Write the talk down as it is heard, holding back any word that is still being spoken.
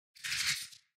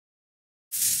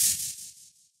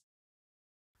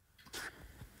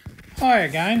Hi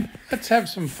again, let's have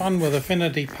some fun with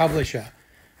Affinity Publisher.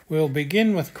 We'll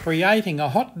begin with creating a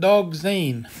hot dog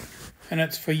zine, and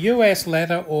it's for US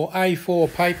letter or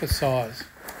A4 paper size.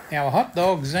 Now a hot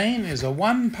dog zine is a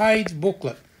one-page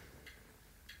booklet.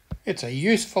 It's a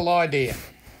useful idea.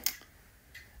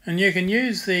 And you can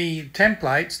use the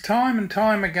templates time and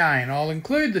time again. I'll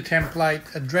include the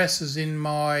template addresses in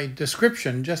my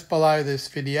description just below this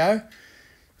video,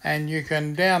 and you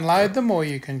can download them or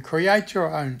you can create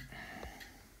your own.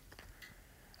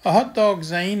 A hot dog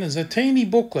zine is a teeny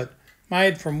booklet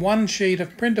made from one sheet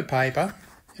of printer paper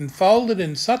and folded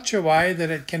in such a way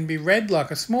that it can be read like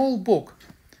a small book.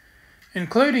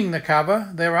 Including the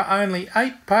cover, there are only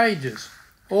 8 pages,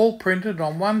 all printed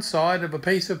on one side of a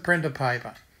piece of printer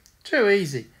paper. Too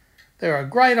easy. They're a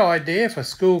great idea for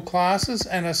school classes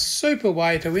and a super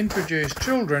way to introduce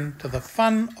children to the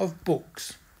fun of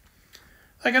books.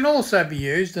 They can also be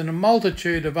used in a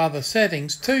multitude of other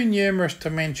settings too numerous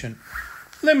to mention.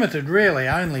 Limited really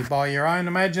only by your own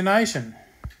imagination.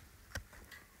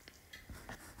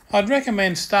 I'd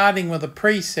recommend starting with a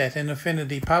preset in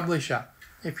Affinity Publisher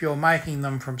if you're making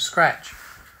them from scratch.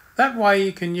 That way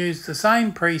you can use the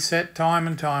same preset time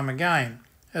and time again,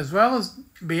 as well as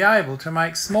be able to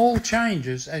make small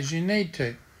changes as you need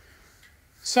to.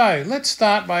 So let's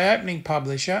start by opening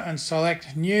Publisher and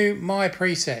select New My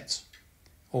Presets.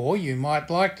 Or you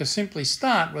might like to simply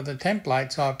start with the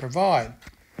templates I provide.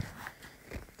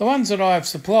 The ones that I have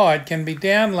supplied can be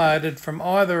downloaded from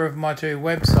either of my 2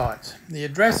 websites. The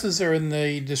addresses are in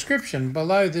the description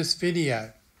below this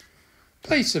video.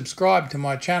 Please subscribe to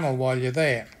my channel while you're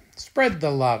there. Spread the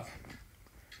love.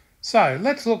 So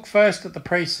let's look first at the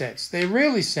presets. They're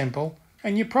really simple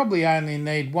and you probably only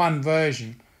need one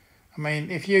version. I mean,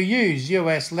 if you use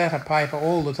US letter paper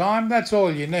all the time, that's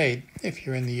all you need if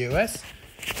you're in the US.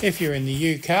 If you're in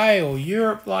the UK or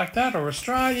Europe like that, or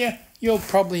Australia, you'll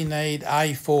probably need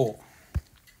A4.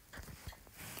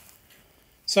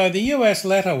 So the US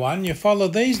letter one, you follow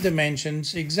these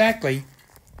dimensions exactly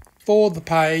for the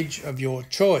page of your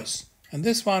choice. And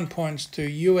this one points to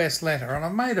US letter, and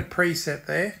I've made a preset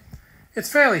there. It's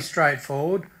fairly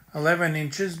straightforward, 11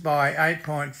 inches by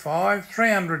 8.5,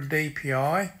 300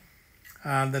 dpi.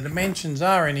 The dimensions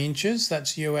are in inches,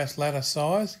 that's US letter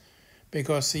size,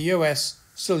 because the US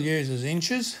still uses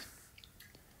inches.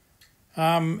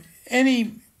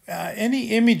 Any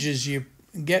images you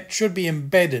get should be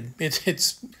embedded.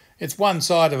 It's one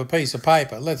side of a piece of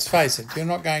paper. Let's face it, you're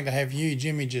not going to have huge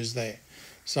images there.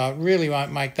 So it really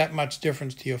won't make that much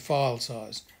difference to your file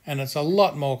size. And it's a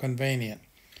lot more convenient.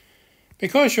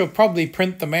 Because you'll probably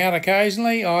print them out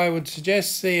occasionally, I would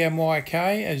suggest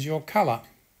CMYK as your colour.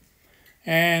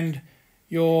 And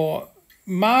your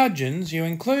margins, you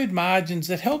include margins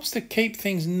that helps to keep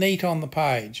things neat on the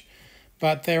page.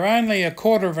 But they're only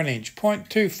 1/4 of an inch,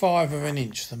 0.25 of an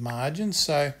inch, the margins.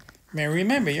 So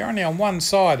remember, you're only on one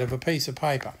side of a piece of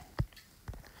paper.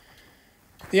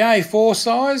 The A4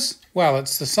 size, well,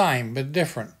 it's the same but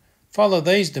different. Follow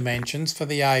these dimensions for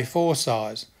the A4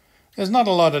 size. There's not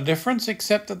a lot of difference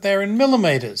except that they're in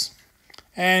millimetres.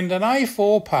 And an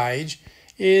A4 page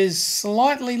is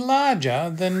slightly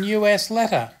larger than US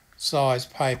letter size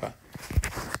paper.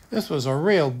 This was a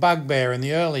real bugbear in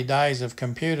the early days of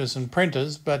computers and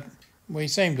printers, but we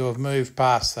seem to have moved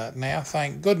past that now,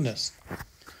 thank goodness.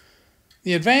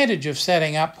 The advantage of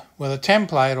setting up with a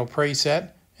template or preset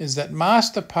is that a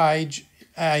master page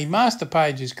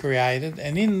is created,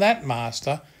 and in that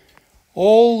master,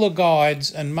 all the guides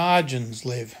and margins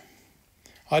live.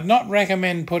 I'd not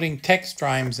recommend putting text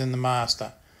frames in the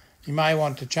master. You may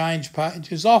want to change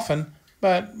pages often,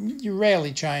 but you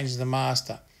rarely change the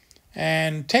master.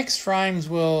 And text frames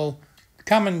will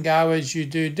come and go as you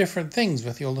do different things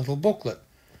with your little booklet.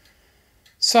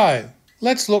 So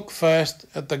let's look first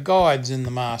at the guides in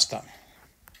the master.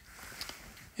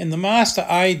 In the Master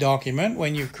A document,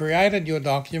 when you've created your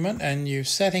document and you're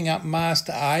setting up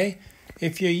Master A,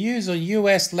 if you use a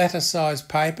US letter size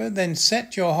paper, then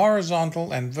set your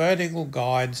horizontal and vertical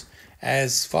guides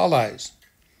as follows.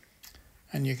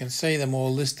 And you can see them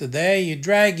all listed there. You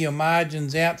drag your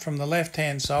margins out from the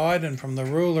left-hand side, and from the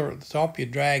ruler at the top you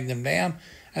drag them down,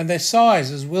 and their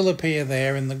sizes will appear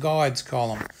there in the guides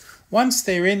column. Once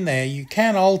they're in there, you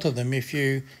can alter them. If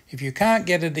you can't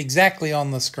get it exactly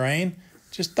on the screen,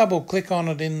 just double click on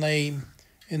it in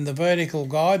the vertical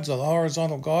guides or the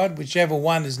horizontal guide, whichever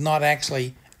one is not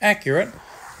actually accurate.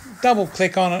 Double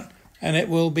click on it and it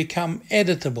will become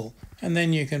editable, and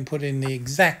then you can put in the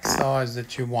exact size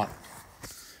that you want.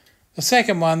 The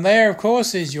second one there, of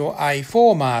course, is your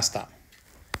A4 master.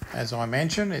 As I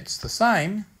mentioned, it's the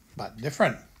same but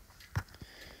different.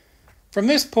 From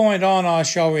this point on, I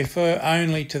shall refer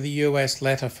only to the US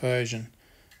letter version.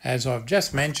 As I've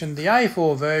just mentioned, the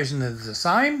A4 version is the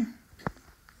same,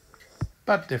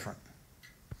 but different.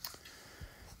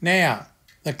 Now,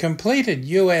 the completed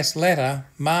US letter,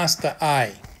 Master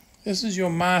A. This is your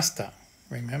master,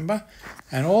 remember?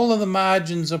 And all of the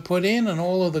margins are put in and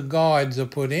all of the guides are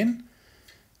put in.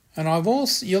 And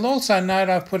you'll also note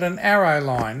I've put an arrow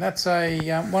line. That's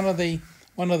one of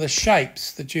the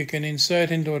shapes that you can insert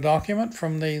into a document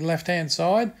from the left-hand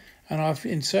side. And I've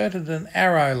inserted an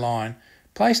arrow line,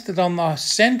 placed it on the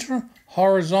centre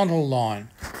horizontal line.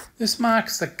 This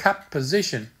marks the cut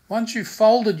position. Once you've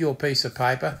folded your piece of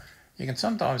paper, you can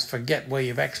sometimes forget where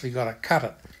you've actually got to cut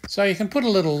it. So you can put a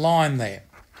little line there.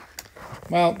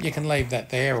 Well, you can leave that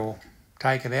there or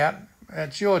take it out.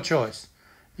 It's your choice.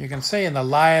 You can see in the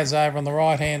layers over on the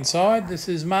right hand side, this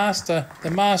is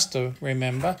the master,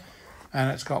 remember, and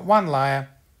it's got one layer,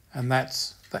 and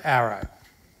that's the arrow.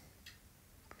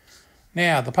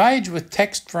 Now, the page with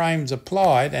text frames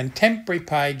applied and temporary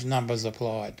page numbers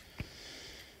applied.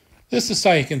 This is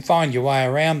so you can find your way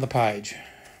around the page.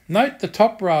 Note the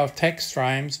top row of text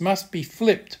frames must be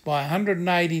flipped by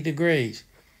 180 degrees,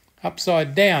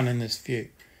 upside down in this view.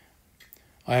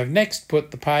 I have next put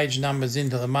the page numbers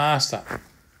into the master.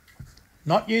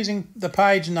 Not using the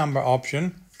page number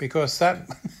option because that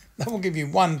will give you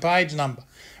one page number.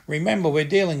 Remember, we're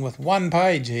dealing with one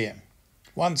page here,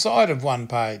 one side of one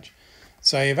page.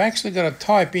 So you've actually got to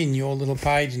type in your little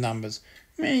page numbers.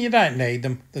 I mean, you don't need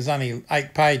them. There's only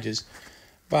 8 pages.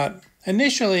 But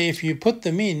initially, if you put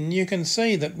them in, you can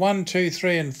see that 1, 2,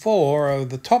 3 and 4 are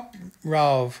the top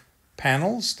row of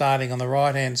panels starting on the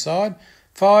right-hand side.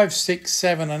 5, 6,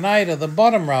 7 and 8 are the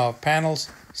bottom row of panels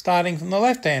starting from the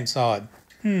left-hand side.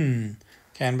 Can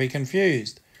be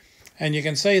confused. And you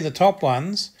can see the top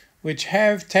ones, which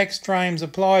have text frames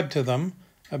applied to them,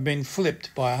 have been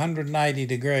flipped by 180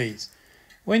 degrees.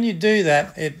 When you do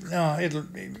that,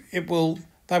 they will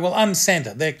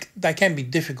uncenter. They can be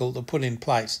difficult to put in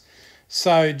place.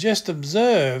 So just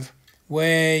observe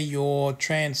where you're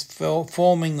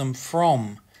transforming them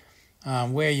from,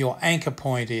 where your anchor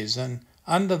point is, and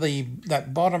under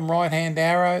that bottom right-hand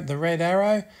arrow, the red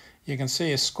arrow, you can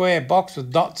see a square box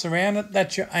with dots around it.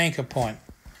 That's your anchor point.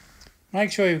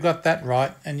 Make sure you've got that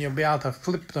right and you'll be able to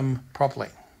flip them properly.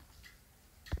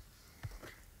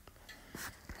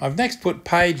 I've next put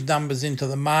page numbers into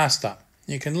the master.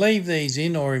 You can leave these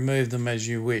in or remove them as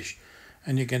you wish.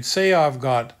 And you can see I've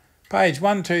got page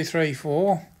 1, 2, 3,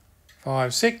 4,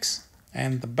 5, 6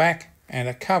 and the back and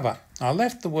a cover. I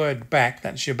left the word back,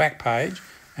 that's your back page,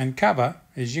 and cover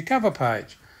is your cover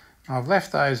page. I've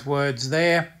left those words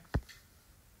there.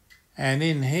 And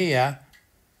in here,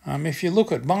 if you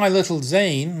look at my little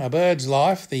zine, A Bird's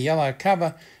Life, the yellow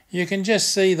cover, you can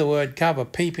just see the word cover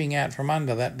peeping out from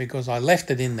under that because I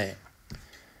left it in there.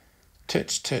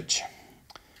 Touch.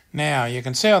 Now, you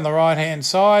can see on the right-hand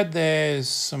side there's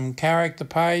some character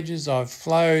pages. I've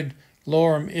flowed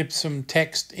lorem ipsum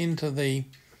text into the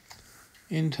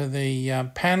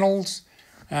panels.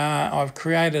 I've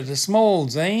created a small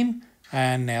zine,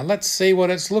 and now let's see what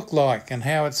it's looked like and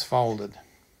how it's folded.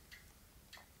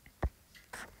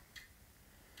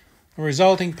 The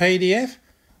resulting PDF.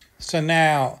 So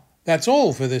now that's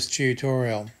all for this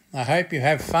tutorial. I hope you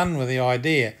have fun with the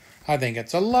idea. I think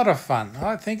it's a lot of fun.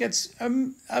 I think it's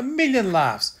a million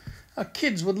laughs. Our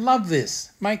kids would love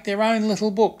this. Make their own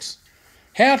little books.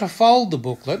 How to fold the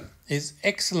booklet is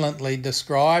excellently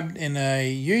described in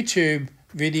a YouTube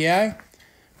video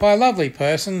by a lovely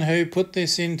person who put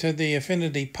this into the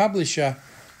Affinity Publisher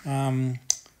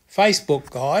Facebook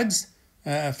guides,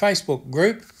 Facebook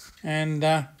group,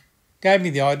 and gave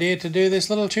me the idea to do this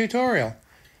little tutorial.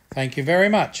 Thank you very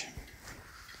much.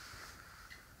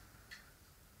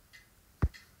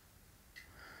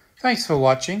 Thanks for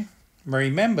watching.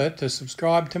 Remember to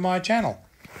subscribe to my channel.